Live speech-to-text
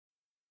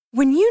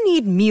When you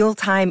need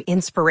mealtime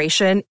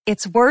inspiration,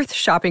 it's worth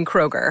shopping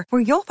Kroger,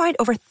 where you'll find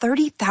over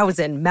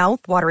 30,000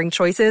 mouth-watering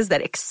choices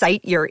that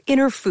excite your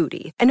inner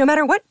foodie. And no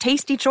matter what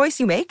tasty choice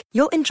you make,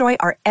 you'll enjoy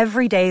our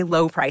everyday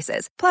low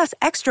prices, plus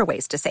extra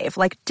ways to save,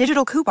 like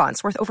digital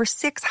coupons worth over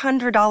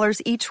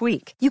 $600 each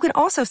week. You can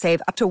also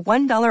save up to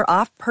 $1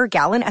 off per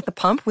gallon at the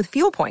pump with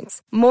fuel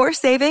points. More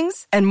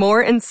savings and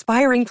more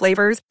inspiring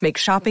flavors make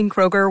shopping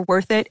Kroger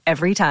worth it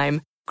every time.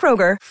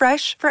 Kroger,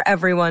 fresh for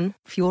everyone.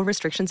 Fuel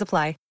restrictions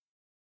apply.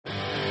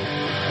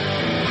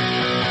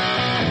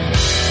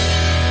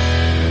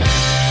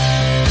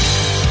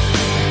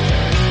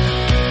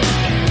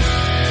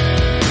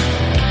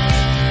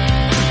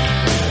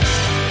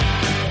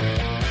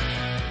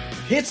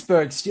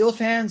 Pittsburgh Steelers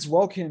fans,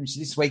 welcome to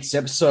this week's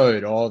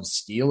episode of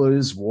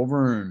Steelers War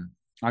Room.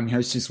 I'm your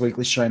host of this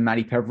weekly show,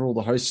 Matty Peverill,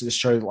 the host of the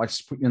show that likes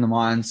to put you in the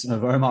minds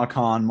of Omar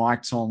Khan,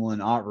 Mike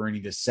Tomlin, Art Rooney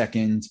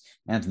II,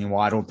 Anthony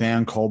Weidel,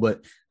 Dan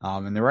Colbert,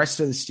 and the rest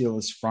of the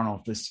Steelers front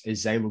office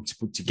as they look to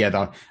put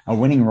together a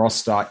winning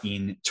roster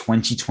in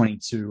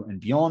 2022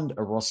 and beyond,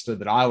 a roster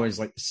that I always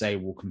like to say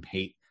will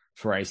compete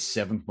for a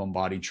 7th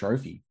Lombardi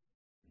trophy.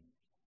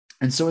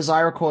 And so as I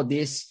record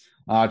this,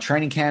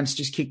 training camps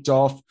just kicked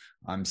off.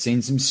 I'm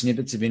seeing some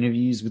snippets of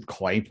interviews with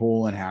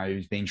Claypool and how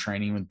he's been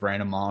training with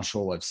Brandon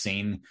Marshall. I've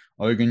seen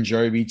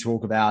Ogunjobi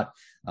talk about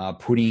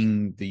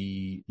putting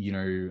the,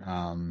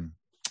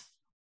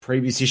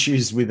 previous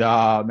issues with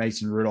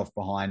Mason Rudolph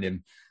behind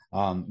him,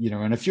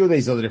 and a few of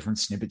these other different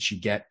snippets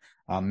you get.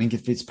 Minka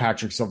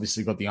Fitzpatrick's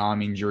obviously got the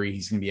arm injury.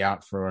 He's going to be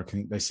out for, I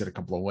think they said, a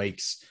couple of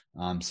weeks.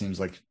 Seems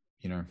like,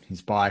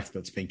 his bike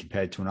that's been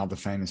compared to another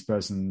famous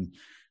person,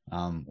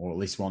 or at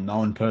least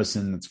well-known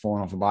person that's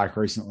fallen off a bike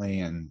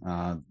recently. And,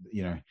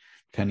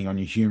 depending on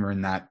your humor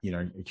in that,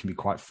 it can be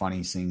quite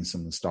funny seeing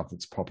some of the stuff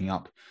that's popping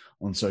up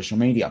on social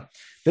media.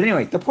 But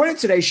anyway, the point of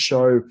today's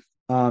show,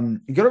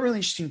 you got a really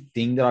interesting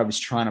thing that I was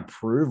trying to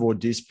prove or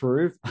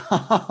disprove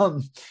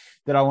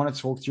that I want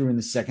to talk through in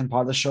the second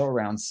part of the show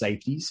around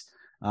safeties.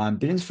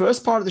 But in the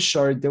first part of the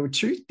show, there were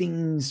two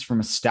things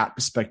from a stat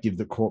perspective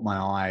that caught my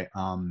eye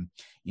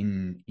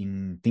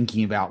in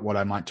thinking about what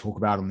I might talk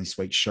about on this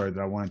week's show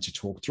that I wanted to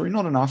talk through.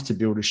 Not enough to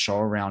build a show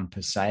around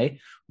per se,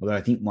 although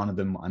I think one of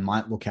them I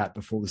might look at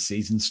before the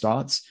season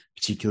starts,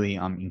 particularly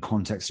in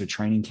context of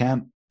training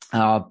camp.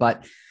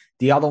 But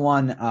the other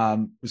one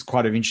was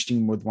quite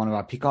interesting with one of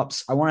our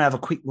pickups. I want to have a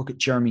quick look at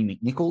Jeremy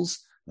McNichols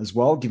as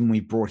well, given we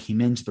brought him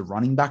into the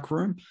running back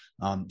room.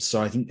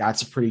 So I think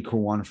that's a pretty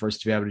cool one for us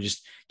to be able to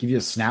just give you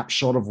a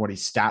snapshot of what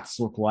his stats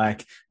look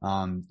like,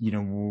 what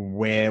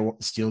the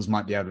Steelers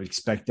might be able to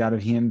expect out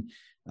of him.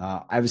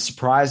 I was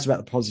surprised about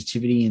the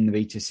positivity in the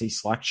BTC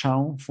Slack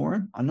channel for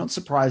him. I'm not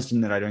surprised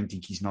in that I don't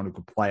think he's not a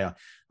good player,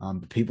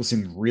 but people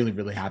seem really,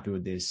 really happy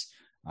with this.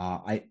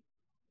 The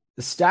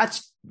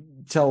stats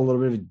tell a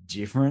little bit of a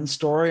different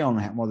story on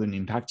what an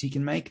impact he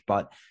can make,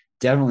 but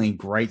definitely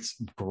great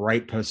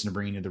person to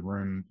bring into the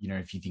room.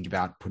 If you think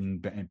about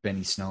putting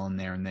Benny Snell in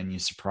there and then your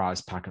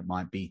surprise packet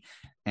might be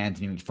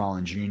Anthony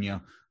McFarland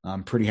Jr.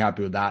 I'm pretty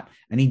happy with that.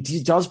 And he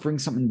does bring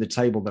something to the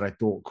table that I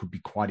thought could be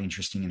quite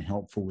interesting and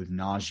helpful with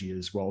Najee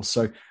as well.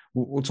 So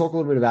we'll talk a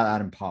little bit about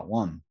that in part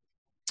one.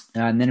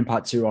 And then in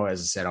part two,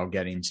 as I said, I'll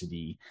get into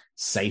the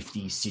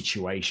safety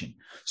situation.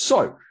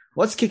 So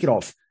let's kick it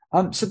off.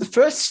 So the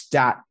first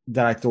stat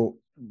that I thought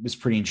was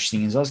pretty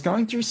interesting is I was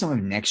going through some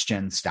of next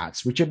gen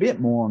stats, which are a bit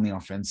more on the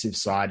offensive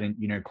side.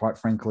 And, quite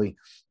frankly,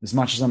 as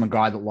much as I'm a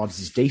guy that loves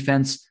his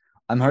defense,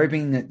 I'm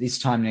hoping that this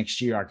time next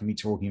year, I can be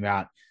talking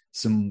about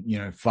some,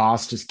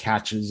 fastest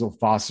catches or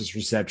fastest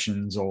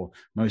receptions or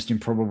most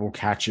improbable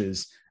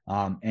catches,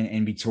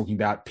 and be talking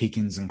about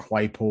Pickens and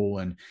Claypool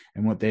and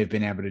what they've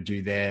been able to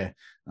do there.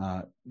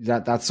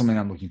 That's something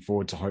I'm looking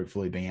forward to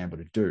hopefully being able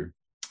to do.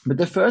 But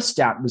the first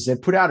stat was they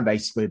put out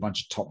basically a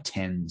bunch of top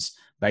 10s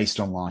based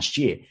on last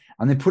year.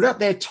 And they put out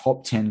their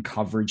top 10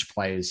 coverage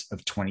players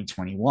of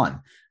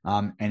 2021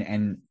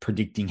 and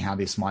predicting how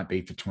this might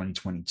be for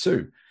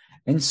 2022.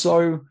 And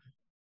so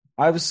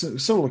I was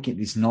sort of looking at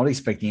this, not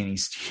expecting any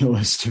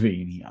Steelers to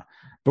be in here.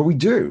 But we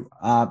do.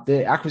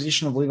 The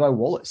acquisition of Levi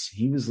Wallace,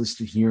 he was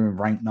listed here and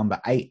ranked number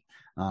 8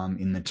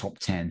 in the top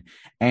 10.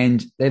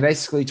 And they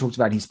basically talked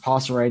about his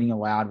passer rating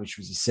allowed, which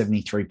was a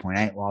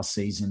 73.8 last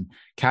season.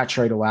 Catch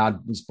rate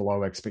allowed was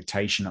below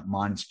expectation at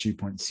minus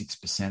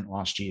 2.6%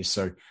 last year.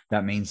 So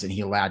that means that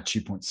he allowed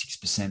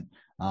 2.6%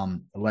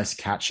 less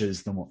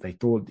catches than what they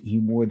thought he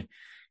would.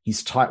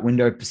 His tight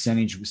window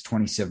percentage was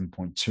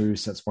 27.2.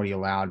 So that's what he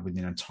allowed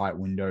within a tight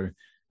window.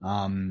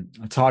 A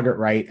target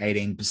rate,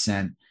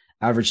 18%.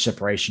 Average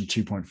separation,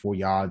 2.4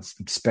 yards.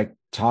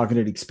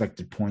 Targeted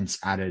expected points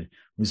added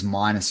was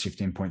minus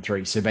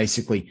 15.3. So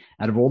basically,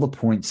 out of all the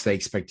points they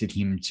expected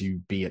him to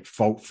be at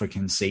fault for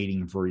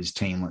conceding for his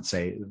team, let's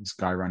say this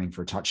guy running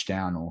for a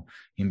touchdown or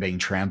him being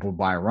trampled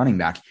by a running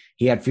back,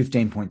 he had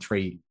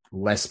 15.3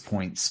 less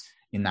points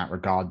in that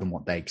regard than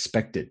what they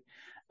expected.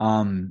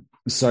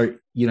 So,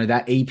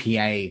 that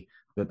EPA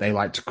that they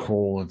like to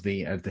call of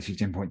the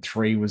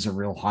 15.3 was a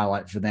real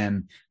highlight for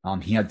them.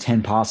 He had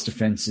 10 pass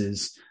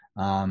defenses.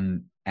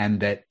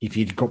 and that if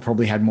he'd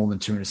probably had more than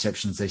 2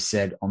 interceptions, they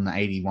said on the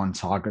 81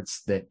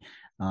 targets that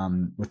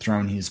were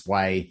thrown his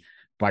way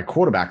by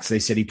quarterbacks, they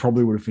said he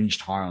probably would have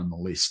finished higher on the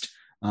list.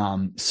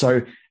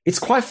 So it's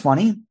quite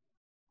funny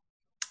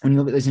when you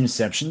look at those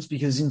interceptions,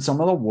 because in some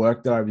of the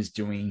work that I was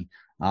doing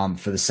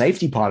for the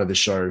safety part of the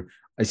show,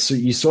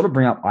 you sort of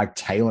bring up Ike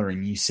Taylor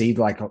and you see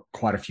like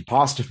quite a few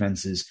pass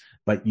defenses,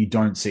 but you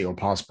don't see, or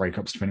pass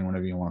breakups, depending on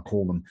whatever you want to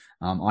call them.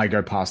 I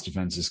go pass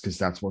defenses because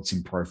that's what's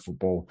in pro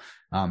football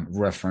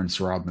reference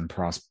rather than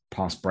pass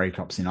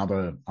breakups in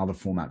other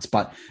formats.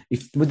 But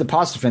if with the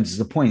pass defenses,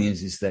 the point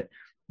is that,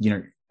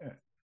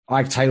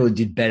 Ike Taylor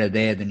did better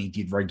there than he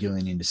did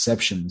regularly in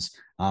interceptions.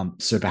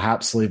 So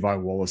perhaps Levi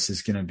Wallace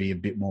is going to be a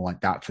bit more like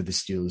that for the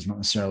Steelers, not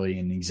necessarily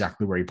in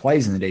exactly where he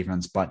plays in the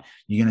defense, but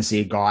you're going to see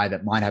a guy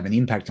that might have an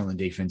impact on the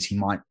defense.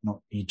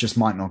 He just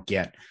might not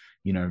get,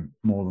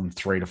 more than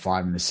 3 to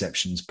 5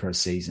 interceptions per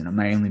season. It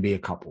may only be a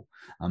couple.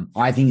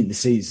 I think the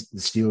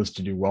Steelers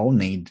to do well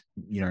need,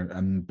 a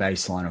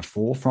baseline of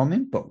 4 from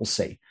him, but we'll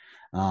see.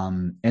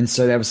 And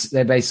so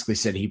they basically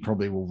said he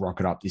probably will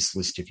rocket up this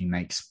list if he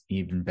makes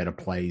even better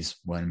plays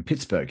when in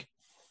Pittsburgh.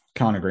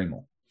 Can't agree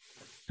more.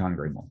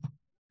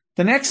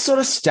 The next sort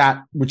of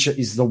stat, which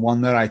is the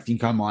one that I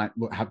think I might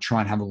try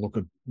and have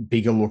a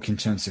bigger look in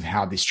terms of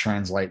how this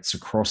translates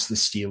across the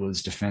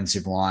Steelers'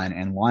 defensive line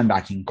and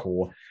linebacking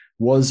core,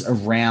 was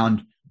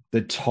around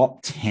the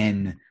top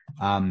 10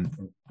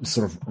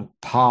 sort of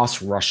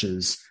pass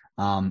rushers,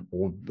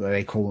 or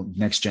they call them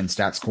next gen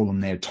stats, call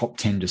them their top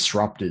 10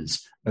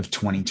 disruptors of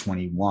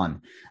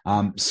 2021.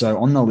 So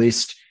on the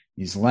list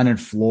is Leonard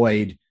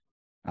Floyd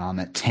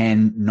at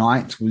 10.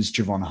 Ninth was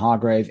Javon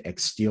Hargrave,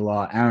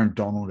 ex-Steeler. Aaron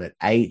Donald at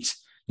 8.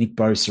 Nick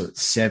Bosa at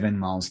 7.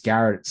 Myles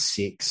Garrett at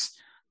 6.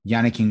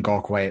 Yannick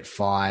Ngakoue at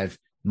 5.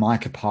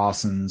 Micah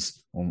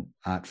Parsons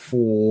at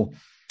 4.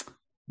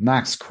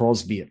 Max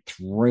Crosby at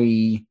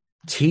 3.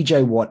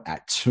 TJ Watt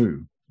at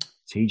 2.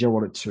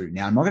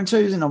 Now, I'm not going to tell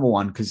you who's the number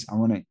 1 because I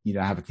want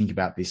to have a think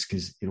about this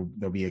because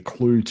there'll be a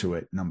clue to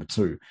it, number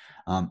 2.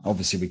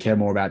 Obviously, we care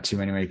more about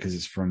 2 anyway because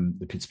it's from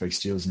the Pittsburgh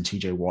Steelers and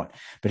TJ Watt.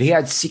 But he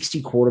had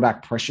 60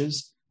 quarterback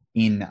pressures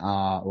in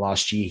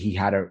last year. He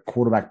had a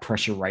quarterback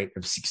pressure rate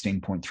of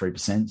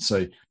 16.3%.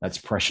 So that's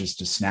pressures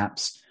to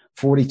snaps.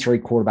 43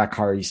 quarterback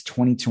hurries,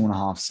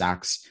 22.5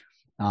 sacks.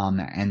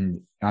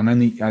 And I'm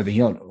only over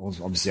here,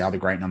 obviously other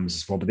great numbers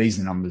as well, but these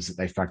are the numbers that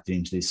they factored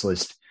into this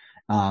list.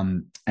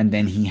 And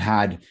then he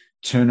had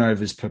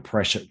turnovers per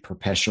pressure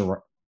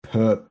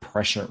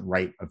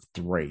rate of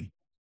 3.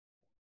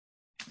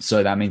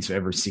 So that means for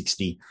every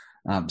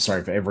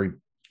for every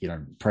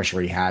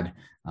pressure he had,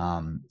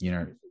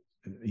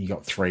 you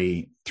got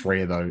three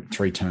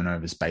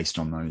turnovers based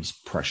on those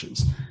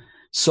pressures.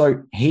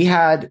 So he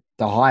had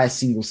the highest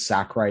single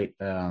sack rate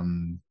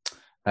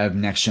of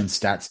next gen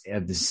stats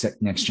of the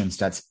next gen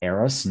stats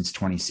era since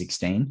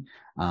 2016.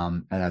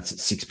 And that's at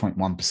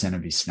 6.1%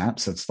 of his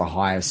snaps. That's the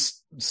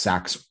highest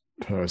sacks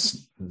per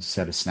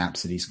set of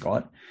snaps that he's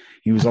got.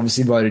 He was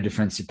obviously voted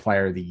Defensive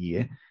Player of the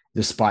Year,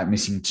 despite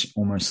missing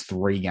almost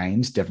 3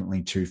 games,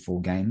 definitely 2 full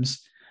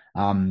games.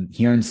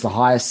 He owns the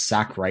highest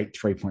sack rate,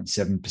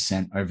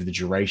 3.7% over the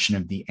duration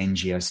of the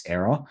NGS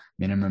era,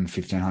 minimum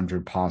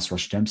 1,500 pass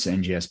rush attempts, so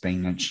NGS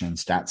being next-gen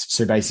stats.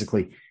 So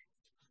basically,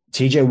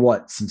 TJ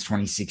Watt since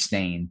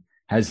 2016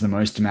 has the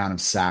most amount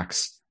of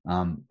sacks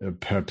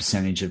per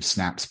percentage of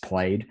snaps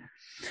played.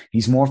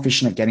 He's more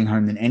efficient at getting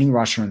home than any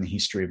rusher in the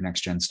history of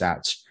next-gen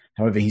stats.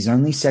 However, he's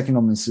only second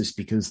on this list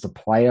because the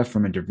player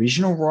from a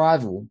divisional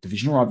rival,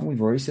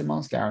 we've already said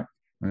Myles Garrett,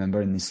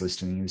 remember in this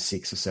list, I think he was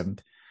 6th or 7th,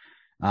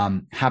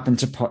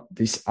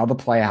 this other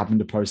player happened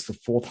to post the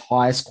 4th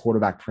highest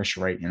quarterback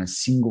pressure rate in a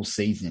single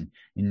season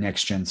in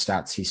next-gen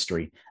stats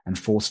history and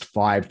forced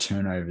 5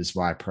 turnovers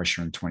via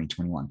pressure in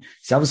 2021.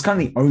 So that was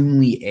kind of the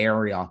only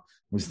area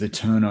was the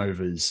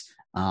turnovers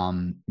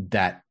and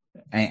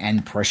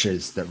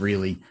pressures that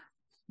really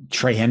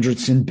Trey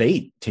Hendrickson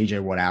beat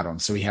TJ Watt out on.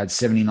 So he had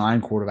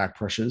 79 quarterback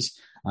pressures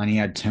and he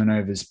had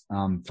turnovers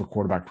for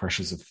quarterback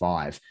pressures of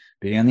 5.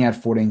 But he only had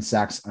 14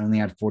 sacks, only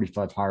had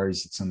 45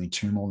 hurries. It's only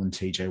 2 more than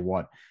TJ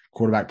Watt.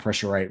 Quarterback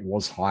pressure rate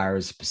was higher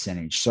as a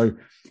percentage. So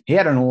he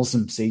had an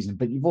awesome season.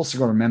 But you've also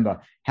got to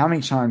remember, how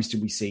many times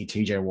did we see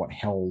TJ Watt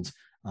held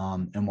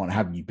and what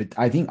have you? But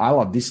I think I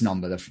love this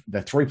number,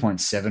 the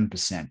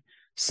 3.7%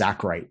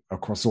 sack rate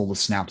across all the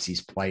snaps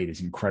he's played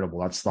is incredible.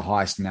 That's the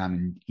highest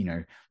amount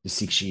in, the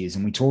 6 years.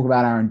 And we talk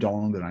about Aaron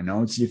Donald, and I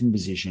know it's a different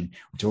position.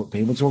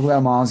 People talk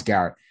about Myles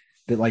Garrett,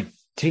 but like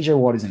TJ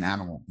Watt is an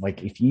animal.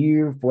 Like if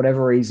you, for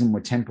whatever reason,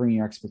 were tempering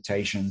your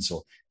expectations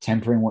or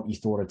tempering what you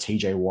thought of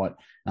TJ Watt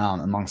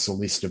amongst a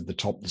list of the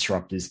top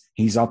disruptors,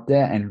 he's up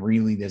there. And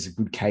really there's a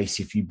good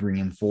case if you bring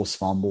in forced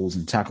fumbles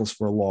and tackles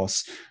for a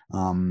loss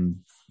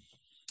and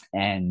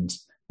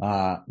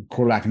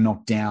quarterback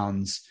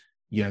knockdowns,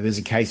 there's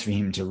a case for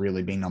him to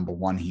really be number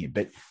 1 here.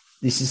 But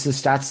this is the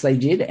stats they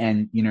did,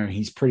 and,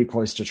 he's pretty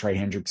close to Trey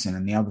Hendrickson.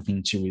 And the other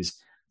thing, too, is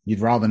you'd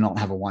rather not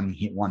have a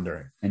one-hit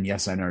wonder. And,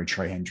 yes, I know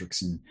Trey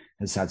Hendrickson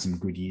has had some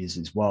good years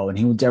as well, and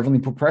he will definitely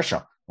put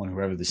pressure on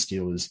whoever the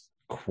Steelers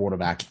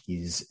quarterback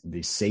is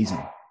this season.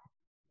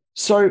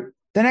 So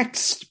the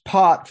next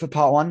part for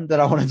part one that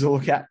I wanted to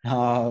look at,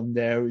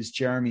 there was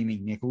Jeremy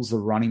McNichols, the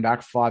running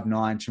back,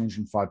 5'9",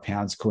 205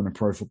 pounds, according to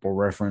Pro Football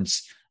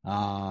Reference.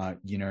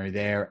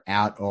 They're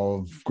out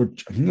of, I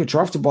think he got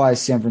drafted by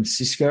San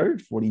Francisco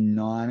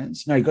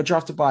 49ers. No, he got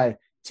drafted by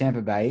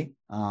Tampa Bay,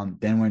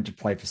 then went to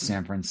play for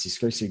San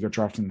Francisco. So he got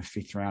drafted in the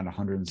 5th round,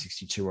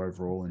 162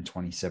 overall in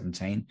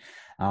 2017.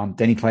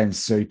 Then he played in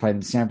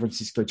San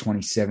Francisco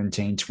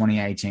 2017,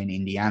 2018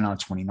 Indiana,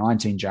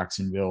 2019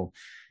 Jacksonville,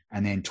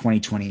 and then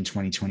 2020 and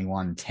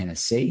 2021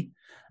 Tennessee.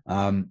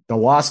 The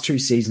last 2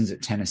 seasons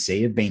at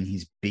Tennessee have been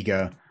his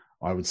bigger,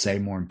 I would say,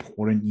 more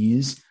important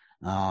years.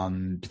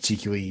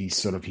 Particularly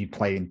he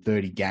played in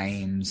 30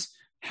 games,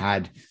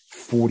 had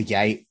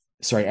 88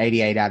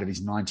 out of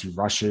his 90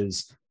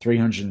 rushes,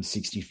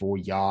 364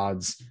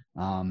 yards,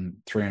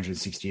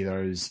 360 of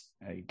those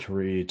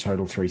career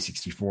total,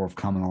 364 have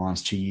come in the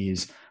last 2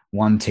 years,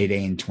 1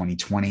 TD in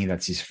 2020.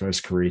 That's his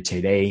first career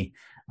TD.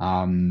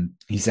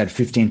 He's had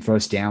 15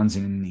 first downs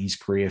in his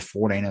career.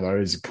 14 of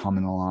those have come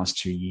in the last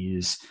 2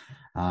 years.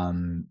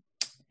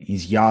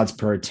 His yards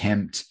per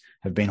attempt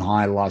have been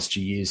high the last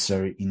 2 years.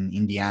 So in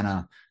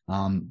Indiana,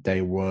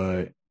 they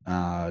were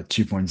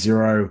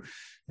 2.0.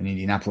 In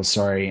Indianapolis,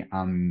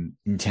 in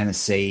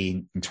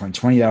Tennessee in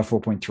 2020, they were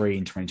 4.3.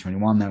 In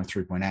 2021, they were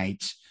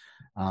 3.8.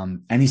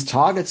 And his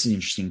targets is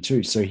interesting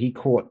too. So he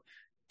caught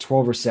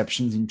 12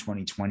 receptions in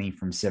 2020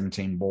 from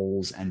 17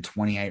 balls and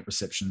 28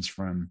 receptions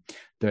from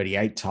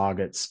 38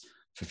 targets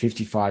for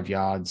 55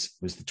 yards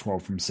was the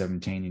 12 from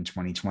 17 in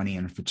 2020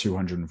 and for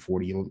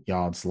 240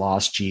 yards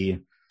last year.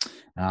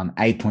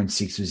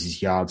 8.6 was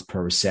his yards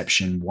per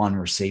reception, 1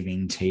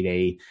 receiving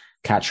TD,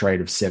 catch rate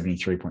of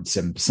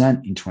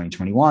 73.7% in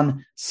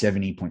 2021,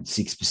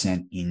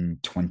 70.6% in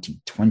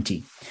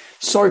 2020.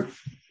 So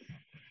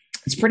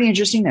it's pretty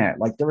interesting there.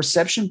 Like the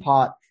reception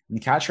part and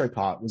the catch rate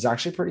part was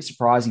actually pretty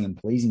surprising and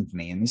pleasing for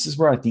me. And this is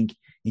where I think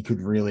he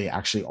could really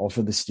actually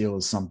offer the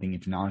Steelers something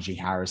if Najee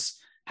Harris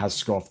has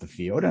to go off the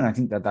field. And I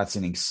think that that's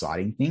an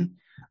exciting thing.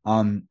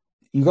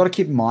 You've got to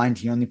keep in mind,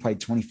 he only played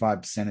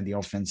 25% of the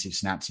offensive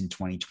snaps in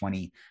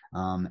 2020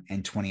 and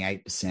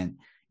 28%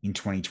 in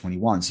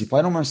 2021. So he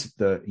played almost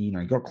he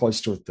got close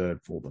to a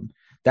third for them.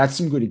 That's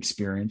some good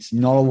experience.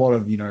 Not a lot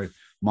of,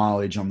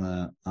 mileage on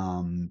the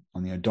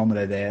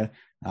odometer there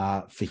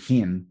for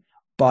him.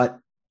 But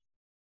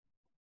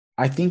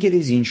I think it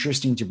is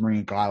interesting to bring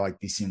a guy like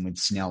this in with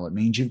Snell. It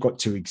means you've got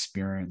 2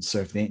 experience. So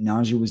if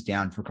Najee was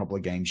down for a couple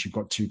of games, you've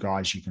got 2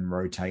 guys you can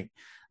rotate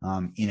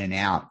in and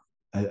out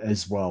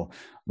as well.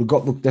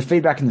 The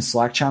feedback in the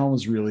Slack channel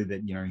is really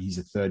that, he's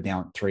a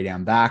 3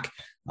 down back.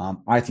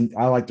 I think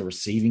I like the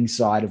receiving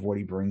side of what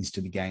he brings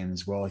to the game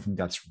as well. I think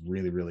that's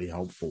really, really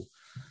helpful.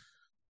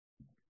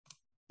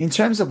 In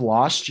terms of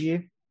last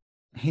year,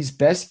 his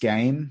best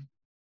game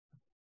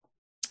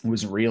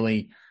was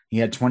really, he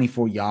had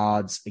 24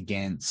 yards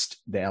against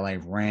the LA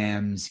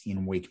Rams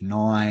in week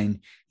 9.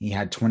 He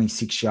had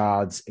 26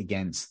 yards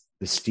against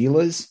the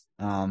Steelers.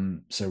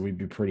 So we'd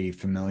be pretty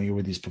familiar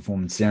with his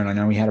performance there. And I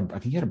know I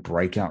think he had a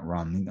breakout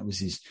run. I think that was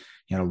he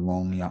had a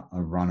long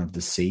run of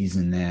the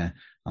season there.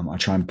 I'll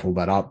try and pull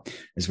that up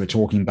as we're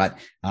talking, but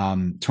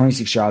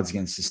 26 yards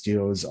against the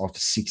Steelers off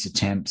 6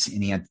 attempts,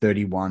 and he had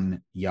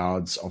 31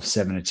 yards off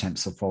 7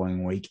 attempts the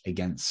following week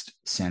against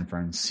San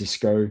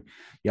Francisco.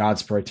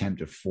 Yards per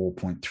attempt of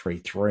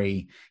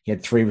 4.33. He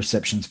had 3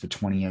 receptions for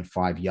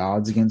 25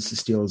 yards against the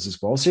Steelers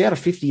as well. So he had a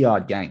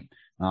 50-yard game.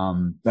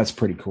 That's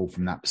pretty cool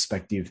from that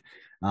perspective.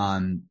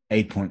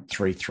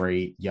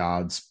 8.33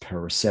 yards per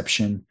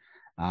reception.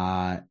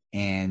 And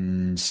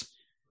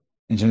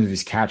in terms of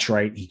his catch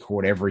rate, he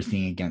caught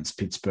everything against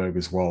Pittsburgh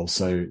as well.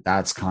 So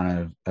that's kind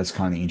of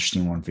the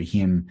interesting one for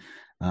him.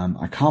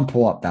 I can't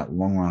pull up that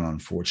long run,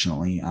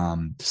 unfortunately,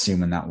 to see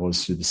when that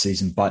was through the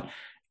season. But,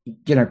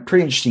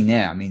 pretty interesting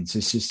there. I mean, so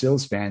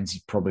Steelers fans,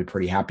 he's probably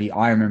pretty happy.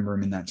 I remember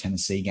him in that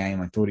Tennessee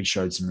game. I thought he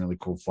showed some really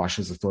cool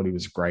flashes. I thought he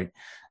was a great,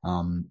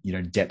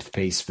 depth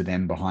piece for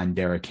them behind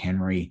Derrick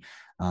Henry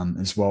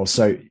as well.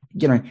 So,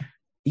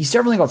 he's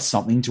definitely got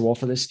something to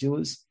offer the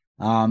Steelers.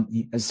 As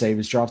I say, he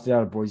was drafted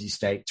out of Boise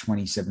State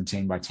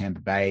 2017 by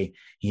Tampa Bay.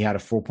 He had a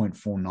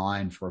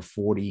 4.49 for a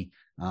 40.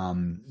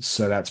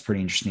 So that's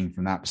pretty interesting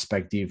from that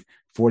perspective.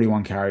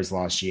 41 carries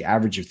last year,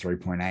 average of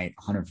 3.8,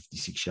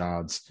 156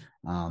 yards.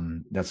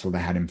 That's what they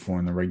had him for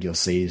in the regular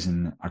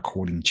season,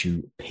 according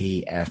to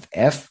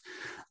PFF.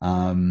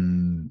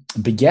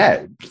 But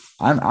yeah,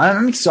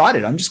 I'm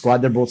excited. I'm just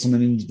glad they brought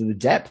something into the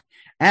depth.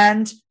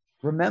 And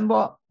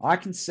remember, I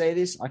can say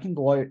this, I can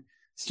gloat.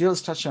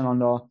 Steelers touchdown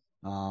under.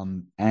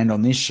 And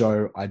on this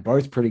show, I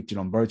both predicted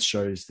on both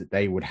shows that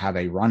they would have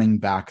a running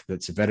back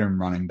that's a veteran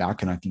running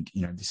back. And I think,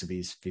 this will be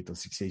his 5th or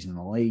 6th season in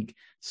the league.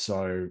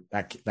 So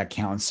that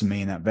counts to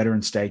me in that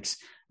veteran stakes.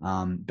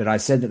 But I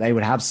said that they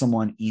would have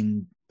someone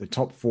in the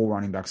top 4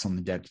 running backs on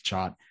the depth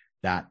chart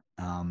that,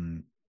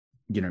 one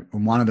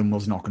of them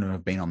was not going to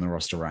have been on the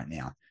roster right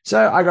now.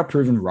 So I got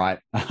proven right.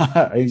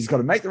 He's got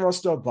to make the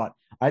roster, but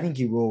I think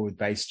he will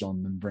based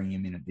on them bringing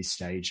him in at this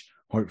stage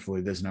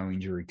hopefully there's no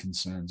injury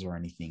concerns or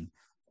anything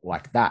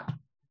like that.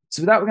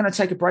 So with that, we're going to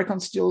take a break on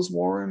Steelers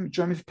War Room.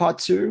 Join me for part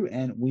 2,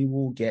 and we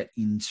will get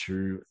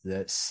into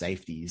the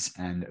safeties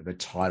and the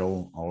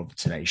title of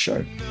today's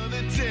show.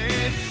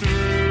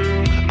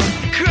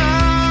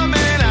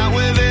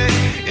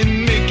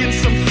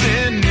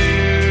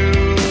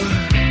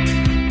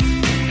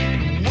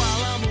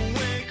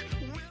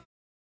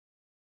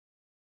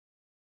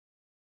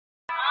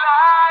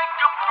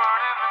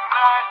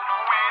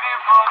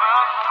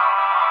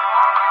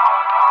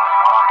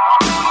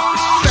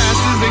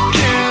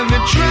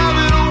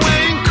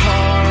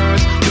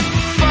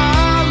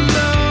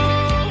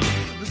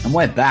 And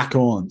we're back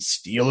on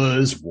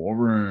Steelers War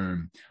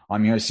Room.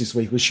 I'm your host this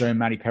week with show,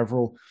 Matty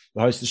Peverill,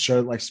 the host of the show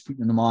that likes to put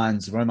in the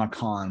minds of Omar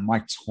Khan,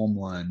 Mike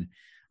Tomlin,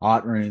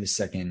 Art Rooney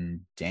II,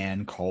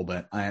 Dan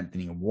Colbert,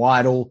 Anthony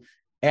Weidel,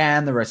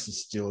 and the rest of the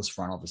Steelers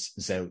front office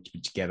as they look to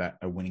put together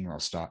a winning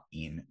roster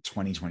in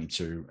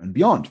 2022 and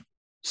beyond.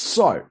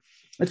 So,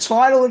 the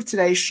title of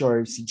today's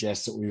show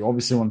suggests that we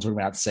obviously want to talk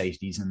about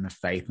safeties and the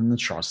faith and the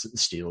trust that the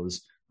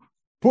Steelers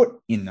put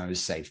in those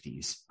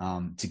safeties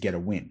to get a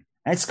win.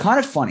 And it's kind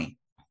of funny.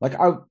 Like,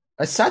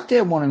 I sat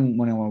there when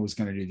I was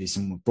going to do this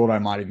and thought I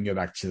might even go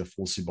back to the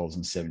 4 Super Bowls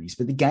in the 70s,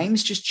 but the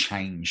game's just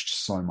changed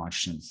so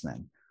much since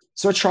then.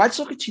 So I tried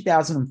to look at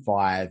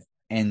 2005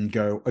 and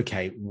go,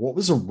 okay, what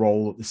was a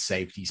role that the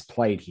safeties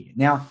played here?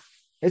 Now,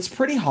 it's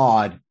pretty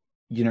hard.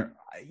 You know,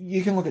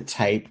 you can look at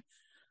tape,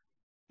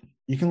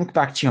 you can look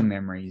back to your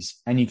memories,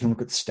 and you can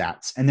look at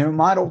stats, and they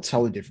might all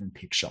tell a different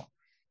picture.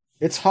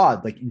 It's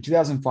hard. Like, in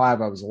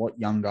 2005, I was a lot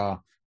younger.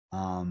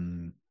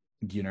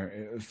 You know,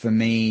 for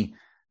me,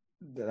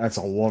 that's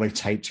a lot of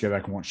tape to go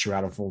back and watch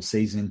throughout a full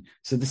season.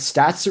 So the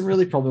stats are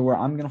really probably where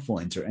I'm going to fall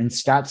into. And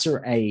stats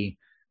are a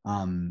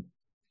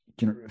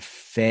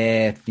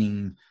fair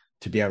thing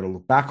to be able to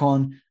look back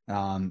on.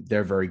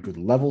 They're a very good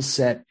level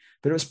set.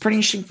 But it was pretty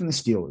interesting from the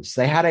Steelers.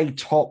 They had a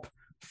top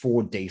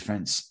 4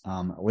 defense,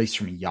 at least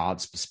from a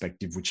yards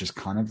perspective, which is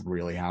kind of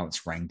really how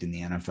it's ranked in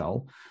the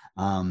NFL.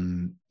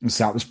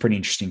 So that was pretty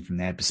interesting from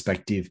their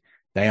perspective.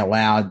 They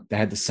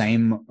had the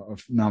same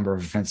number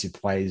of offensive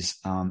plays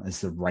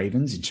as the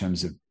Ravens in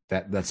terms of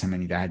that's how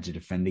many they had to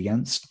defend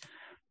against.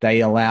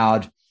 They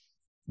allowed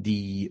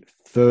the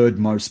 3rd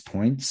most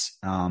points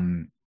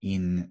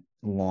in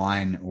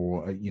line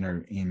or, you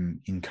know, in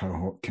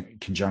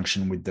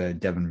conjunction with the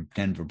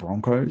Denver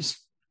Broncos.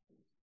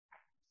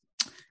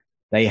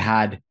 They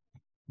had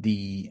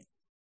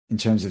in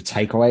terms of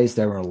takeaways,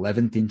 they were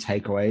 11th in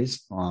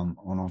takeaways on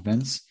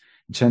offense.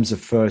 In terms of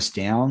first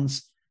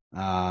downs,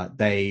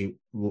 they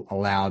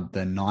allowed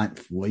the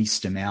 9th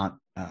least amount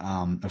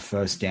of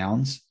first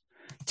downs.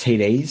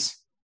 TDs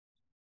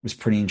was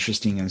pretty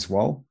interesting as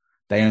well.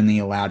 They only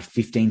allowed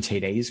 15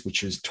 TDs,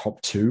 which is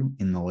top 2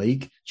 in the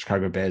league.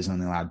 Chicago Bears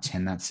only allowed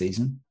 10 that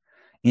season.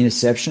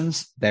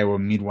 Interceptions, they were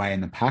midway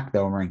in the pack. They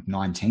were ranked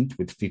 19th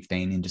with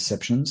 15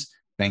 interceptions.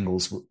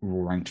 Bengals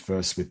were ranked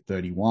first with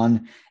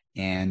 31,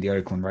 and the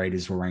Oakland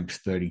Raiders were ranked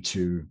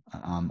 32,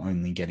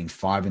 only getting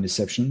 5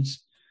 interceptions.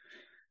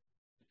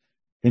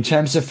 In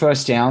terms of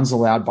first downs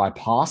allowed by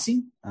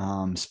passing,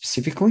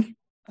 specifically,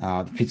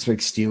 the Pittsburgh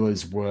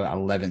Steelers were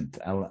 11th,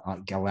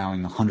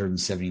 allowing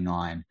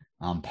 179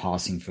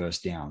 passing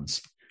first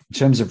downs. In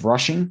terms of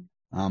rushing,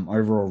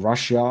 overall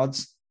rush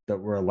yards that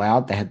were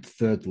allowed, they had the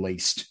 3rd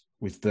least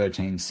with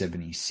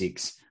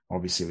 1376,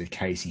 obviously with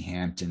Casey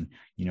Hampton,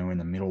 you know, in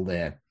the middle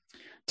there.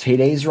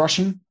 TDs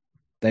rushing,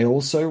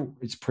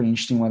 it's pretty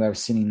interesting where they were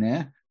sitting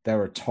there. They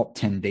were a top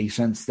 10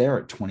 defense there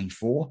at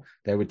 24.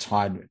 They were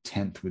tied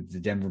 10th with the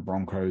Denver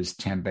Broncos,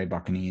 Tampa Bay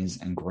Buccaneers,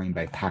 and Green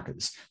Bay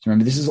Packers. So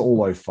remember, this is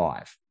all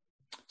 05.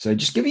 So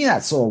just giving you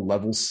that sort of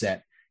level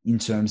set in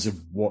terms of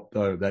what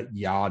that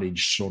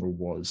yardage sort of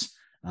was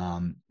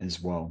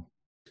as well.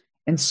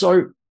 And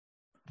so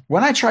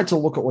when I tried to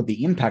look at what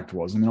the impact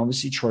was, I mean,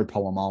 obviously Troy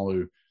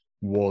Polamalu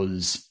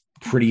was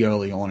pretty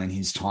early on in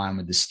his time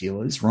with the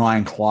Steelers.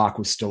 Ryan Clark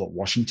was still at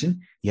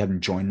Washington. He hadn't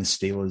joined the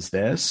Steelers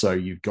there. So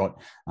you've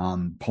got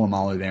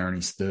Polamalu there in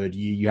his 3rd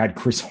year. You had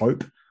Chris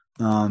Hope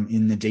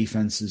in the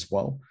defense as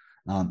well.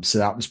 So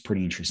that was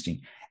pretty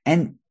interesting.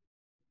 And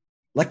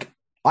like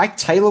Ike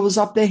Taylor was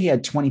up there. He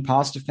had 20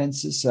 pass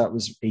defenses. So that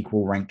was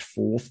equal ranked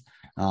 4th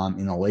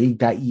in the league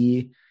that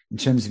year. In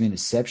terms of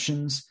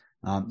interceptions,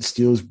 the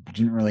Steelers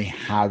didn't really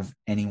have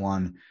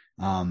anyone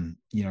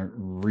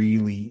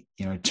really,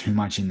 too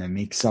much in the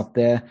mix up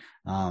there.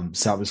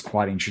 So it was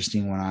quite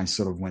interesting when I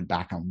sort of went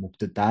back and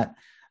looked at that.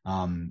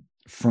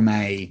 From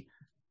a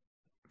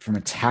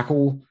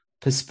tackle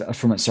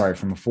from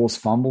a forced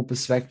fumble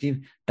perspective,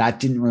 that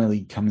didn't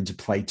really come into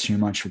play too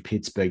much for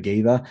Pittsburgh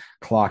either.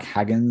 Clark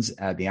Haggins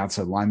at the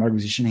outside linebacker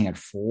position, he had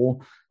 4,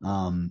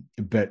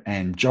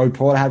 and Joe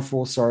Porter had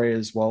 4,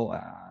 as well.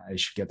 I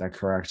should get that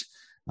correct.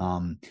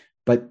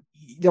 But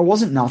there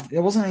wasn't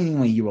anything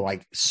where you were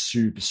like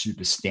super,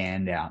 super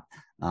standout,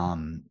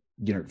 from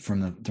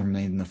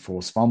the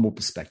forced fumble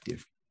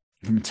perspective.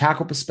 From a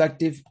tackle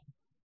perspective,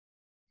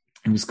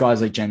 It was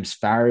guys like James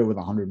Farrier with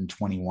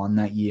 121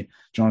 that year.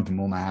 Jonathan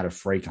Wilmer had a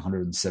freak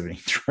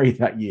 173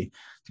 that year.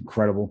 It's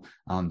incredible.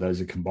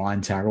 Those are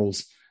combined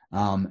tackles.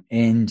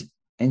 And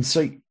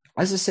so,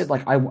 as I said,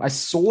 like I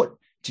sought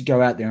to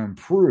go out there and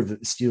prove that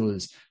the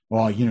Steelers,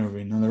 well,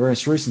 in the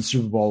most recent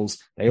Super Bowls,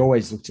 they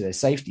always look to their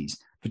safeties.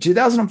 But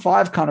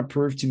 2005 kind of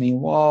proved to me,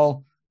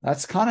 well,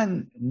 that's kind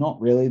of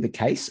not really the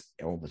case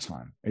all the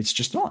time. It's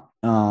just not.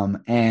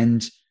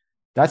 And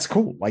that's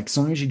cool. Like, as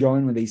long as you go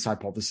in with these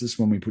hypotheses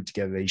when we put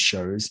together these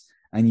shows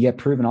and you get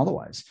proven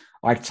otherwise.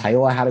 Like,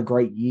 Taylor had a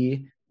great year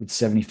with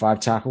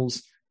 75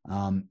 tackles.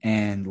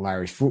 And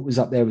Larry Foote was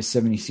up there with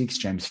 76.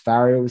 James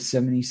Farrier was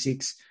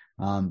 76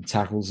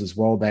 tackles as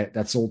well.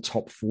 That's all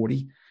top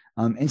 40.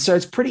 And so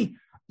it's pretty,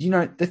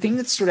 the thing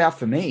that stood out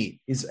for me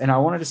is, and I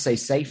wanted to say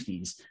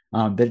safeties,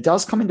 that it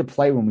does come into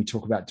play when we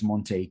talk about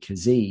DeMonte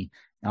Kazee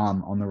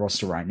on the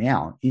roster right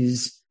now,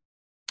 is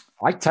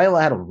Ike Taylor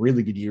had a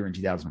really good year in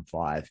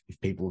 2005, if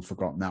people have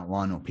forgotten that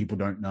one, or people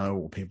don't know,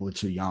 or people are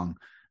too young.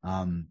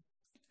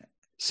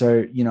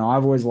 So,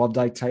 I've always loved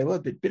Ike Taylor,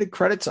 but bit of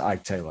credit to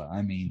Ike Taylor.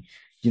 I mean,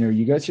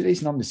 you go through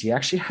these numbers, he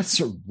actually has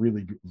a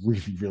really,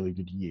 really, really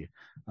good year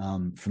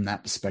from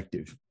that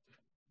perspective.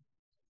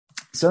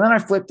 So then I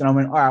flipped and I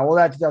went, all right, well,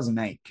 that's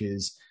 2008,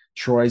 because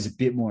Troy's a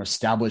bit more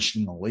established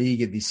in the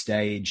league at this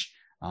stage.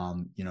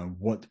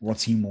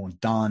 What's he more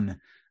done?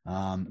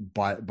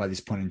 By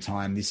this point in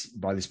time, he's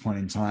in his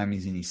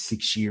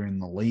 6th year in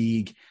the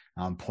league,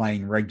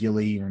 playing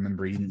regularly.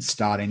 Remember, he didn't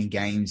start any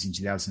games in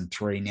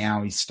 2003.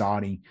 Now he's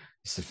starting.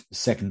 It's the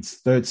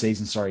third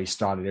season. He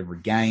started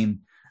every game.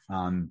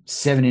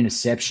 7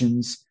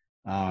 interceptions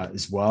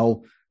as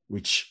well,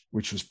 which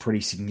was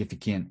pretty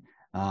significant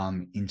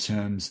in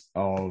terms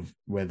of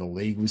where the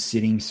league was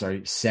sitting. So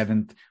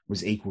 7th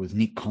was equal with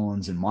Nick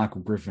Collins and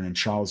Michael Griffin and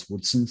Charles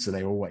Woodson. So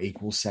they all were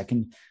equal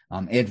 2nd.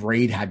 Ed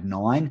Reed had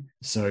 9.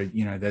 So,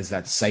 there's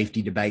that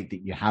safety debate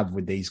that you have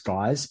with these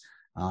guys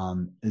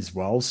as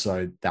well.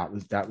 So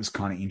that was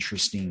kind of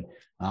interesting.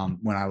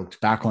 When I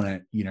looked back on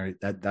it,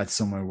 that's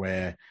somewhere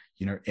where,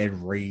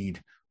 Ed Reed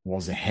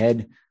was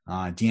ahead.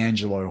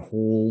 D'Angelo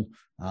Hall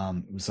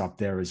was up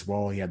there as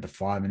well. He had the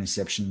 5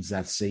 interceptions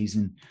that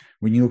season.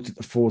 When you looked at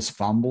the forced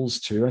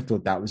fumbles too, I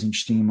thought that was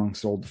interesting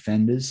amongst all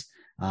defenders.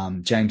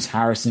 James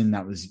Harrison,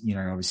 that was,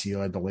 obviously he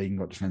led the league and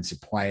got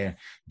defensive player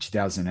in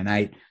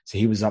 2008. So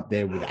he was up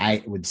there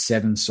with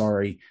 7.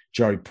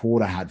 Joey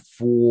Porter had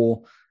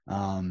 4.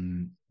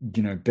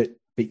 But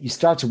you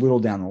start to whittle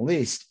down the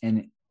list.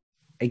 And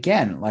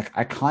again, like,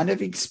 I kind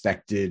of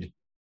expected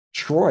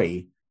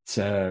Troy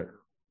to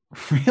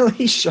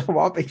really show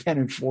up again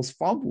and force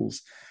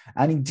fumbles,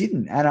 and he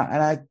didn't.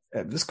 And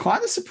it was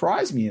kind of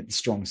surprised me at the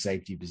strong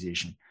safety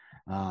position.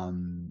 So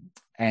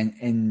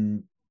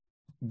again,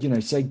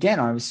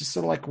 I was just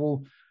sort of like,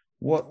 well,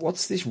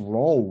 what's this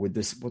role with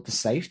the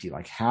safety?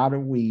 Like, how do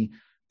we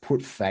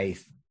put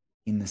faith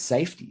in the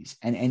safeties?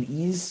 And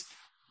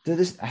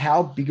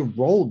how big a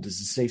role does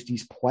the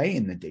safeties play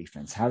in the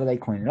defense? How do they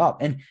clean it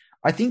up? And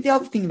I think the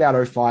other thing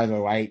about 05,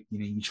 08,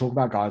 you talk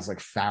about guys like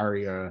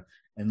Farrier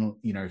and,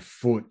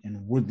 Foote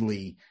and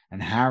Woodley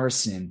and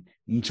Harrison,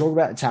 and you talk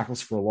about the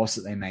tackles for a loss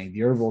that they made,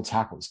 the overall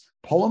tackles.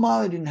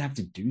 Polamalu didn't have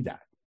to do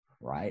that,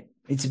 right?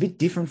 It's a bit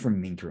different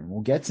from Minka, and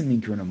we'll get to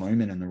Minka in a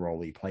moment and the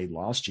role he played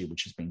last year,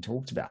 which has been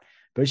talked about.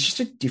 But it's just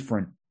a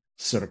different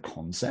sort of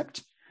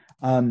concept.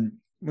 When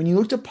you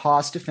looked at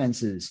pass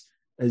defenses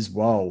as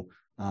well,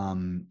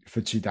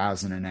 for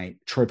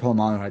 2008, Troy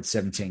Polamalu had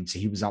 17, so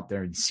he was up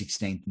there in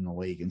 16th in the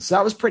league, and so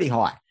that was pretty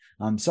high.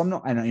 So I'm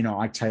not, and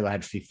Ike Taylor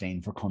had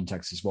 15 for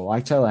context as well.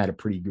 Ike Taylor had a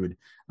pretty good,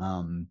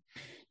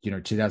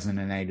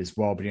 2008 as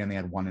well, but he only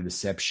had 1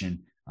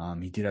 interception.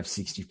 He did have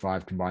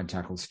 65 combined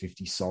tackles,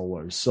 50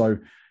 solos. So,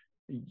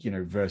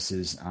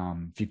 versus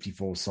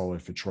 54 solo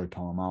for Troy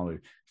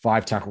Polamalu,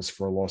 5 tackles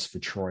for a loss for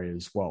Troy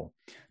as well.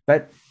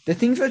 But the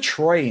thing for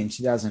Troy in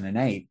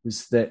 2008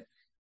 was that,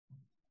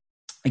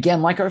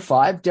 again, like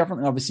 05,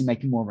 definitely obviously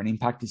making more of an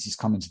impact as he's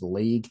come into the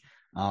league.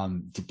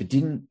 But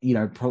didn't,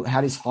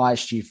 had his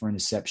highest year for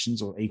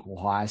interceptions, or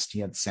equal highest. He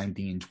had the same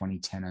thing in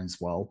 2010 as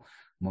well.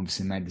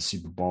 Obviously made the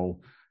Super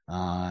Bowl,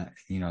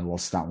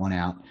 lost that one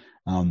out.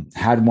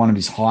 Had one of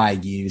his higher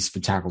years for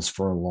tackles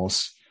for a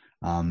loss.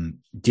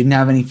 Didn't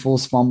have any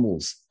forced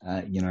fumbles,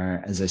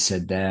 as I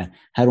said there.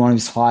 Had one of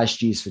his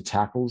highest years for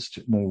tackles,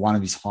 one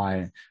of his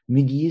higher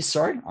mid-years,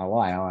 sorry. I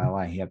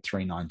lie. He had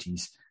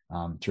 390s.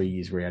 3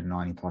 years where he had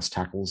 90 plus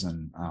tackles,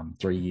 and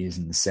 3 years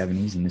in the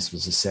 70s, and this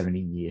was a 70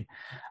 year.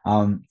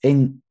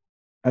 And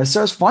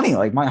so it's funny,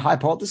 like, my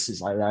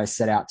hypothesis that I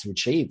set out to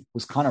achieve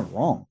was kind of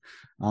wrong.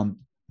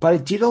 But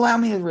it did allow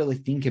me to really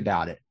think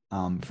about it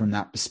from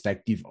that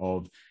perspective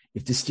of,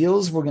 if the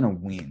Steelers were going to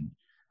win,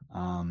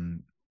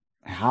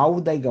 how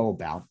would they go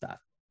about that?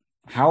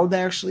 How would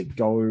they actually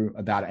go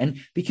about it?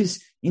 And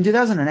because in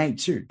 2008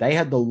 too, they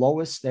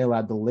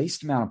allowed the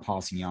least amount of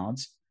passing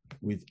yards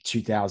with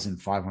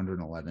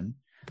 2,511.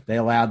 They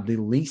allowed the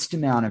least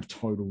amount of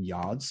total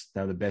yards.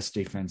 They were the best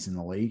defense in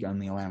the league,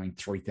 only allowing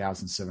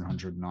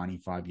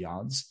 3,795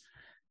 yards.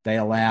 They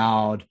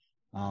allowed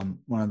one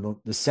of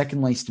the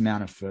second least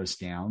amount of first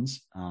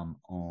downs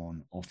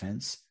on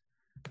offense.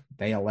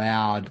 They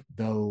allowed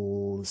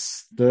the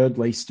third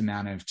least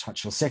amount of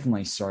second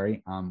least,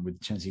 with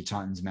Tennessee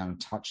Titans amount of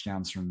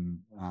touchdowns from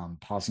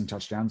passing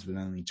touchdowns with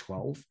only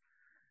 12.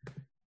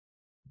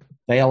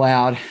 They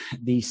allowed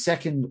the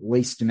second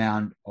least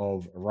amount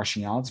of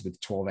rushing yards with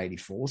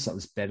 1284. So that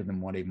was better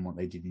than what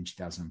they did in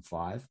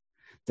 2005.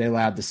 They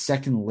allowed the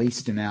second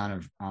least amount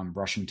of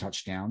rushing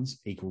touchdowns,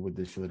 equal with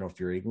the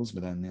Philadelphia Eagles,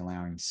 with only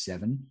allowing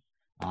 7.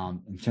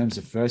 In terms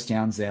of first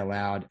downs, they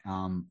allowed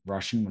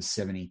rushing was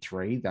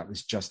 73. That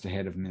was just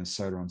ahead of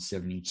Minnesota on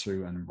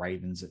 72 and the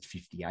Ravens at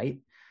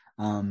 58.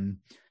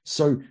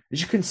 So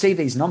as you can see,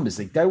 these numbers,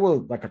 they were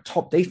like a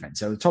top defense.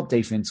 So the top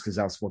defense, because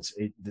that's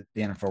the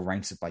NFL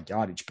ranks it by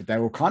yardage, but they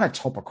were kind of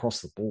top across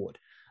the board.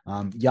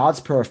 Yards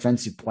per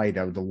offensive play,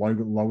 they were the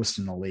lowest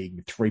in the league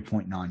with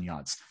 3.9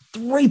 yards.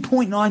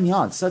 3.9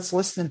 yards. That's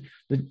less than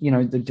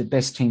the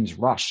best teams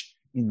rush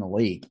in the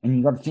league. And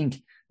you got to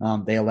think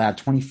they allowed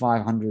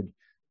 2,500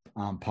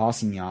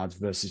 passing yards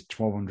versus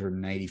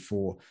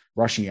 1,284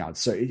 rushing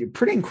yards. So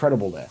pretty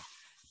incredible there.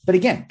 But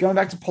again, going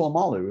back to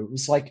Polamalu, it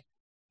was like,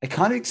 you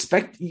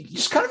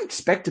just kind of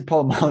expected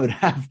Polamalu to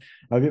have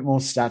a bit more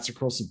stats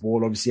across the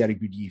board. Obviously had a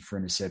good year for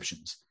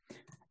interceptions.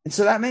 And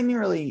so that made me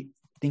really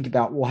think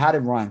about, well, how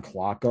did Ryan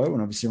Clark go? And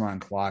obviously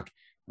Ryan Clark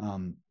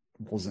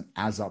wasn't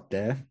as up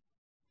there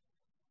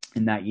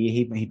in that year.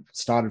 He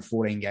started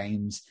 14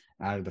 games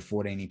out of the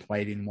 14 he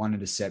played in, 1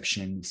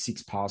 interception,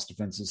 6 pass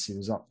defenses. He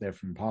was up there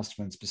from a pass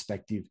defense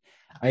perspective,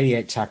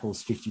 88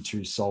 tackles,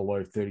 52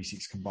 solo,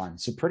 36 combined.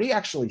 So pretty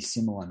actually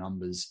similar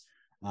numbers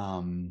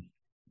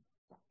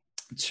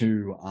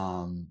to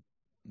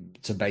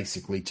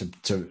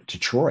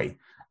Troy.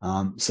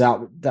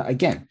 So that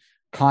again,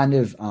 kind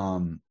of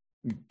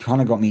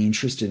got me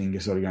interested in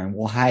sort of going,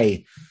 well,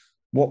 hey,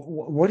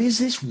 what is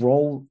this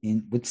role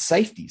in with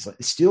safeties? Like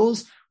the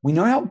Steelers, we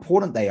know how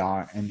important they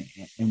are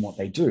and what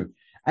they do.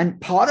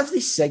 And part of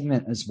this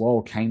segment as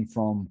well came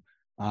from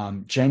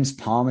James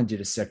Palmer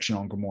did a section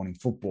on Good Morning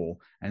Football,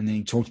 and then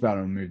he talked about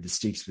Remove the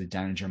Sticks with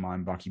Danny Jeremiah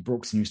and Bucky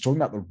Brooks. And he was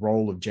talking about the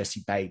role of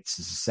Jesse Bates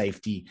as a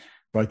safety,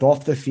 both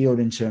off the field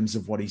in terms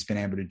of what he's been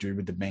able to do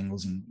with the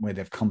Bengals and where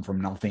they've come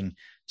from nothing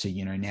to,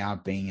 now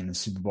being in the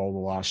Super Bowl the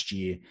last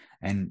year,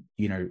 and,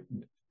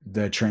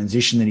 the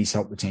transition that he's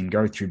helped the team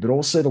go through, but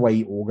also the way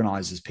he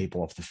organizes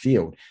people off the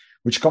field,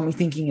 which got me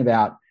thinking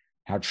about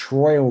how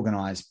Troy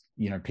organized,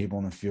 people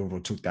on the field or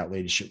took that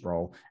leadership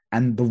role,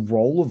 and the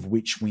role of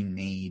which we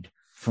need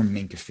from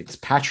Minkah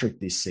Fitzpatrick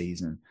this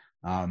season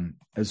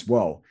as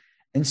well.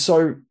 And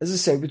so, as I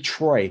said, with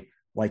Troy,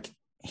 like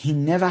he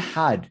never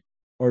had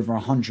over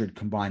 100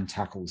 combined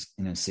tackles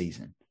in a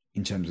season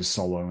in terms of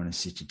solo and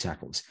assisted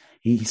tackles.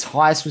 His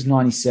highest was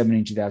 97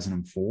 in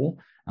 2004,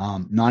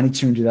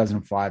 92 in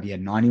 2005. He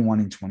had 91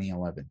 in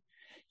 2011.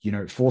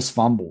 Forced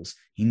fumbles.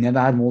 He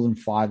never had more than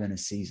 5 in a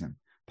season.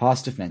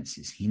 Pass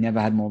defenses. He never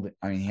had more than,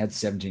 he had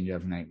 17 in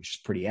 2008, which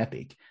is pretty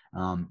epic.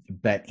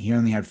 But he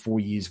only had 4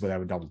 years where they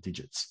were double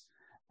digits.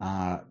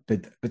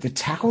 But the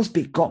tackles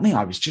bit got me.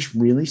 I was just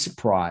really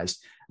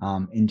surprised.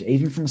 And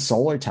even from a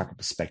solo tackle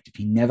perspective,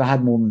 he never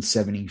had more than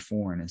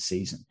 74 in a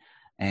season.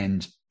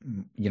 And,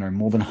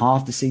 more than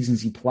half the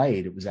seasons he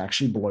played, it was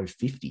actually below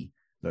 50,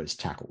 those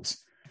tackles.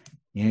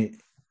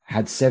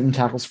 Had 7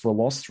 tackles for a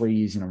loss 3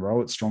 years in a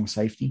row at strong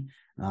safety.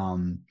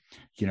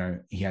 He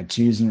had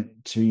 2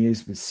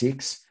 years with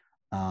 6.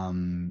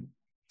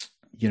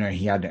 He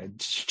had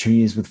 2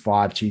 years with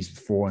 5, 2 years with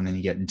 4, and then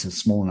you get into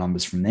smaller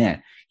numbers from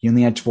there. He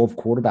only had 12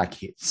 quarterback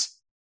hits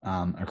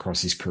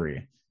across his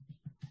career.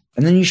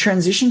 And then you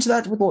transition to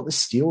that with what the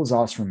Steelers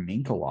asked from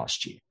Minkah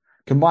last year.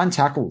 Combined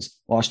tackles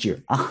last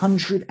year,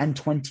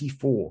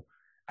 124,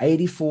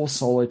 84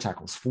 solo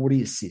tackles,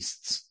 40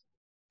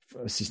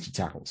 assisted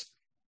tackles.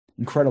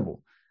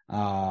 Incredible.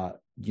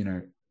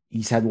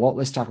 He's had a lot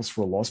less tackles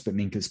for a loss, but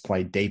Minkah's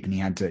played deep,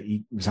 and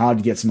it was hard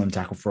to get someone to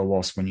tackle for a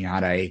loss when you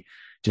had a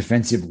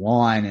defensive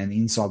line and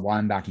inside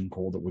linebacking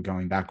call that were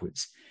going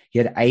backwards. He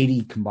had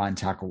 80 combined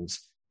tackles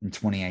in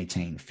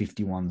 2018,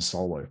 51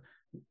 solo.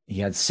 He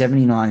had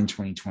 79 in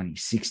 2020,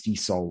 60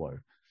 solo.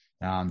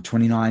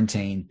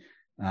 2019,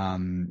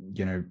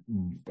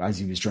 as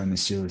he was joining the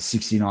Steelers,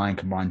 69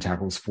 combined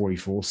tackles,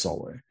 44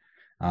 solo.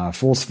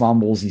 Forced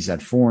fumbles, he's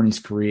had 4 in his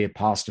career.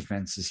 Pass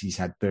defenses, he's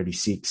had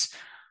 36.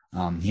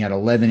 He had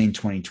 11 in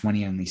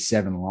 2020, only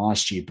 7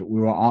 last year, but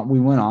we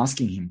weren't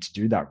asking him to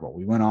do that role.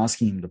 We weren't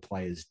asking him to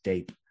play as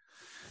deep.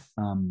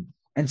 And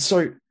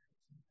so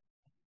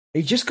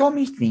it just got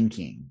me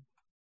thinking,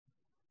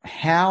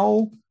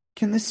 how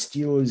can the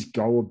Steelers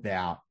go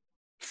about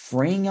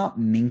freeing up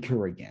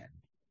Minkah again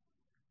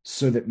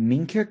so that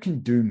Minkah can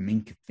do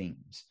Minkah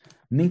things?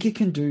 Minkah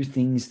can do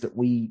things that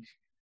we,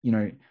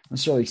 not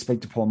necessarily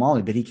expect to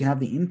Polamalu, but he can have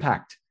the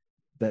impact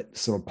that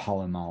sort of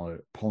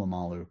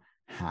Polamalu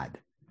had.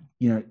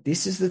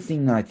 This is the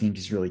thing that I think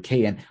is really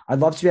key. And I'd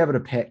love to be able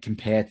to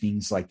compare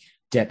things like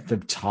depth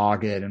of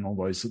target and all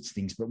those sorts of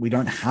things, but we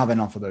don't have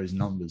enough of those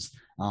numbers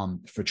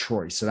for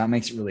Troy. So that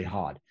makes it really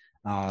hard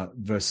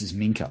versus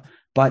Minkah.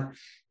 But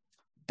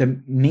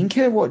the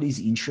Minka, what is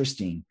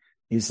interesting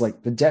is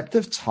like the depth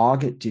of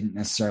target didn't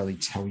necessarily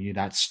tell you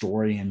that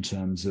story in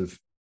terms of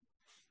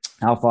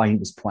how far he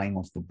was playing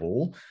off the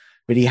ball,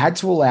 but he had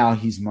to allow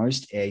his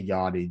most air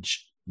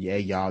yards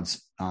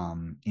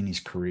in his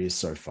career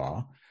so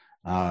far.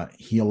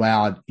 He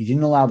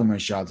didn't allow the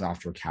most yards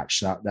after a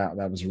catch.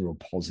 That was a real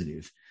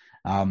positive.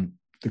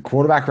 The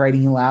quarterback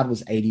rating he allowed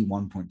was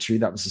 81.2.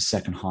 That was the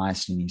second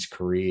highest in his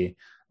career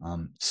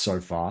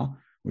so far,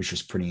 which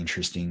was pretty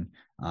interesting.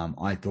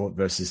 I thought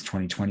versus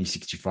 2020,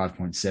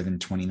 65.7,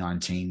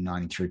 2019,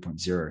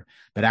 93.0.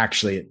 But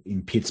actually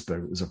in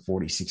Pittsburgh, it was a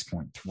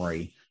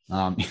 46.3.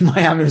 In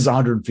Miami, it was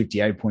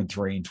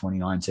 158.3 in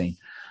 2019.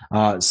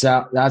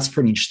 So that's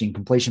pretty interesting.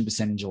 Completion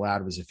percentage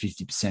allowed was a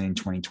 50% in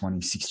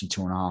 2020,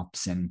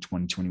 62.5% in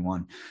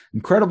 2021.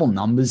 Incredible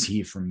numbers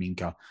here from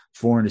Minka.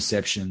 4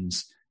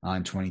 interceptions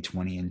in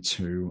 2020 and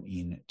 2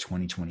 in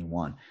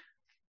 2021.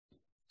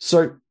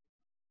 So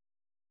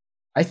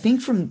I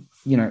think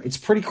it's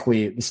pretty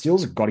clear the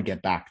Steelers have got to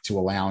get back to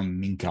allowing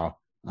Minka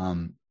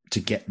to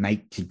get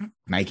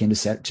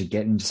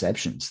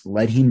interceptions.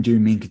 Let him do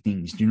Minka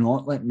things. Do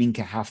not let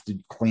Minka have to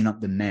clean up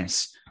the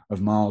mess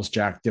of Miles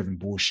Jack, Devin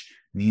Bush,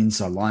 and the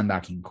inside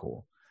linebacking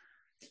core.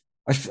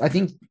 I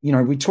think,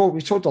 we've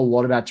talked a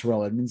lot about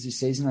Terrell Edmonds this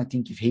season. I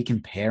think if he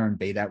can pair and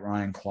be that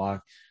Ryan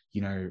Clark,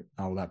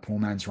 that poor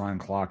man's Ryan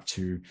Clark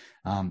to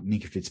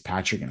Minka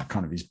Fitzpatrick, and it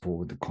kind of is poor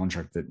with the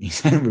contract that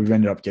we've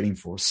ended up getting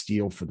for a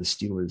steal for the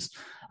Steelers.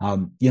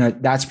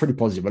 That's pretty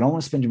positive. I don't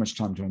want to spend too much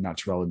time talking about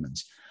Terrell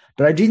Edmonds.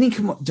 But I do think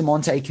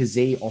DeMonte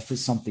Kazee offers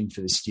something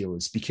for the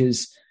Steelers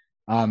because,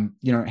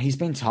 he's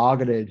been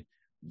targeted,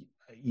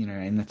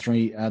 in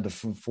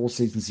the 4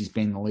 seasons he's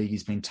been in the league,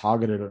 he's been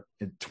targeted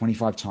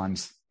 25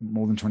 times,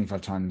 more than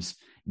 25 times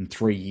in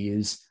 3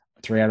 years,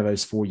 3 out of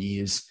those 4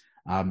 years.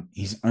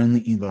 He's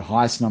only in the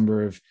highest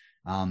number of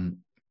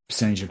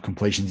percentage of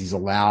completions he's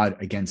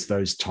allowed against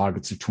those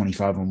targets of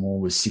 25 or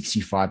more was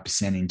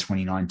 65% in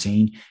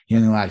 2019. He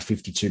only allowed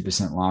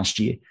 52% last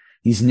year.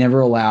 He's never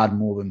allowed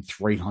more than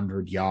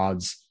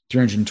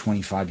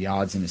 325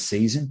 yards in a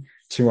season,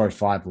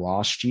 205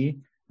 last year,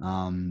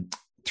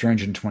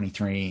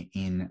 323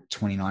 in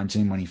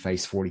 2019 when he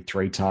faced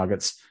 43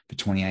 targets for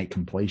 28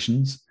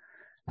 completions.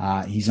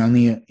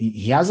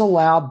 He has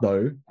allowed,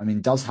 though,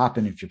 it does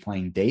happen if you're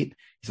playing deep.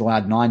 He's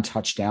allowed 9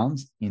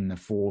 touchdowns in the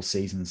 4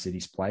 seasons that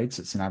he's played.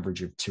 So it's an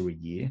average of 2 a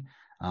year.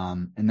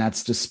 And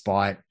that's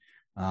despite,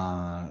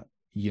 I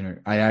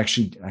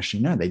actually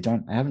no, they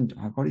don't.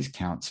 I've got his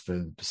counts for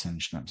the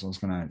percentage snaps. I was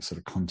going to sort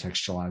of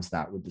contextualize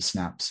that with the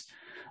snaps.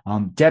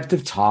 Depth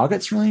of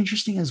target's really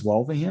interesting as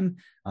well for him.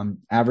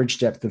 Average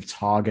depth of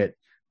target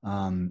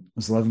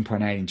was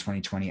 11.8 in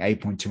 2020,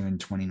 8.2 in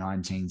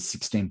 2019,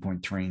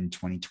 16.3 in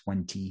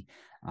 2020,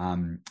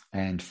 and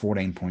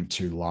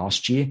 14.2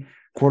 last year.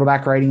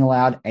 Quarterback rating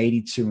allowed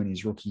 82 in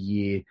his rookie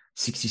year,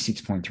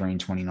 66.3 in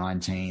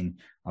 2019.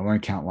 I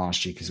won't count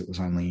last year because it was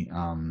only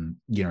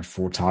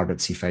 4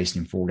 targets he faced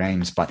in 4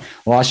 games, but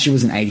last year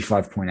was an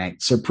 85.8,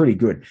 so pretty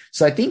good.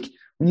 So I think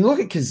when you look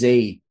at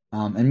Kazee,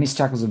 and missed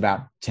tackles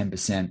about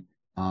 10%,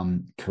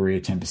 career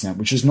 10%,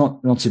 which is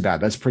not too bad.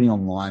 That's pretty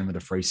on line with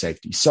a free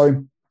safety.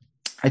 So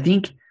I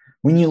think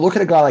when you look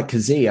at a guy like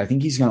Kazee, I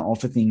think he's going to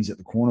offer things at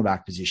the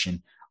cornerback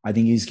position. I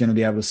think he's going to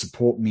be able to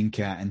support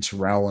Minka and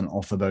Terrell and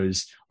offer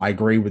those. I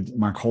agree with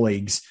my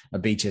colleagues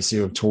at BTSC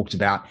who have talked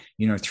about,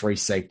 3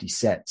 safety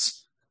sets.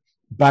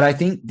 But I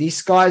think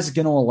this guy's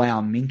going to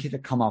allow Minka to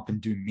come up and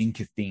do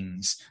Minka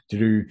things, to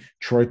do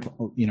Troy,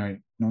 not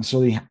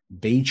necessarily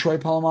be Troy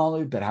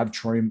Polamalu, but have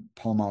Troy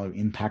Polamalu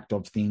impact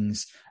of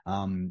things,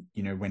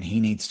 when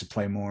he needs to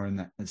play more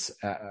and that's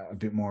a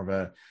bit more of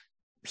a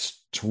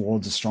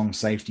towards a strong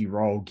safety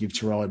role, give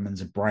Terrell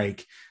Edmonds a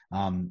break.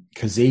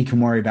 Kazee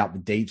can worry about the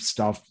deep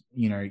stuff,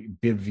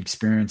 bit of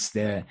experience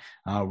there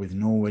with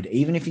Norwood.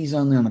 Even if he's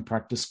only on the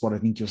practice squad, I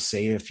think you'll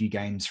see a few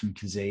games from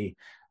Kazee.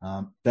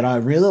 But I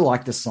really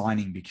like the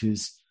signing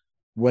because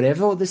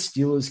whatever the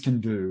Steelers can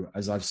do,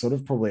 as I've sort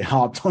of probably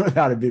harped on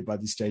about a bit by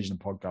this stage in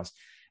the podcast,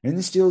 and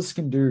the Steelers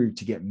can do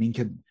to get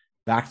Minka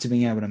back to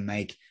being able to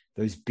make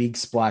those big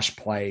splash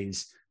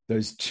plays,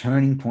 those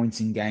turning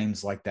points in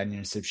games like that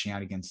interception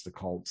out against the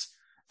Colts,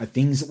 are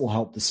things that will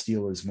help the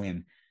Steelers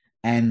win.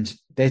 And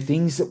they're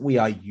things that we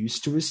are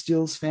used to as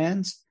Steelers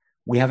fans.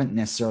 We haven't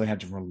necessarily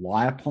had to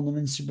rely upon them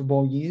in Super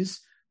Bowl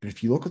years. But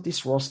if you look at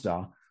this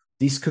roster,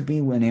 this could be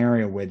an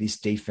area where this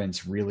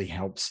defense really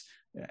helps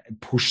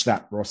push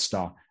that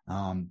roster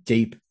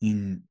deep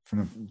in,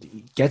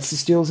 gets the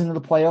Steelers into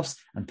the playoffs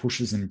and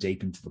pushes them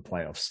deep into the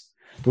playoffs.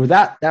 But with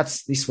that,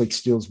 that's this week's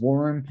Steelers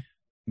War Room.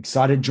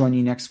 Excited to join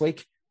you next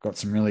week. Got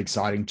some really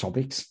exciting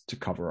topics to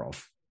cover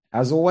off.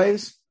 As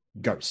always,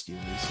 go Steelers.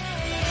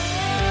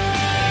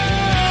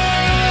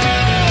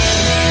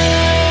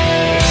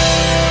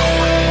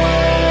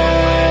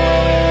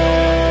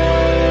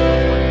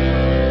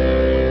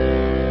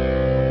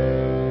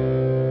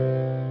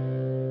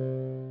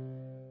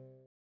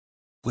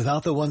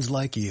 Without the ones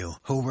like you,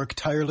 who work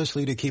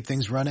tirelessly to keep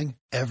things running,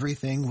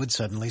 everything would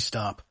suddenly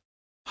stop.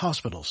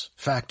 Hospitals,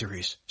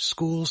 factories,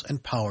 schools,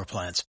 and power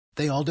plants,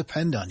 They all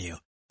depend on you.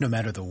 No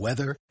matter the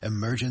weather,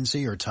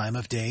 emergency, or time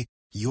of day,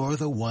 you're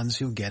the ones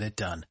who get it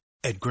done.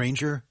 At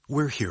Grainger,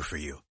 we're here for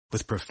you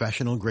with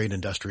professional-grade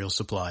industrial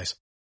supplies.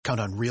 Count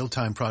on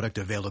real-time product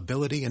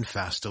availability and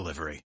fast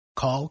delivery.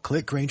 Call,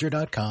 click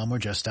Grainger.com, or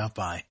just stop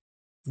by.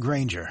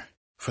 Grainger,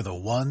 for the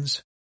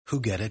ones who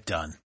get it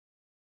done.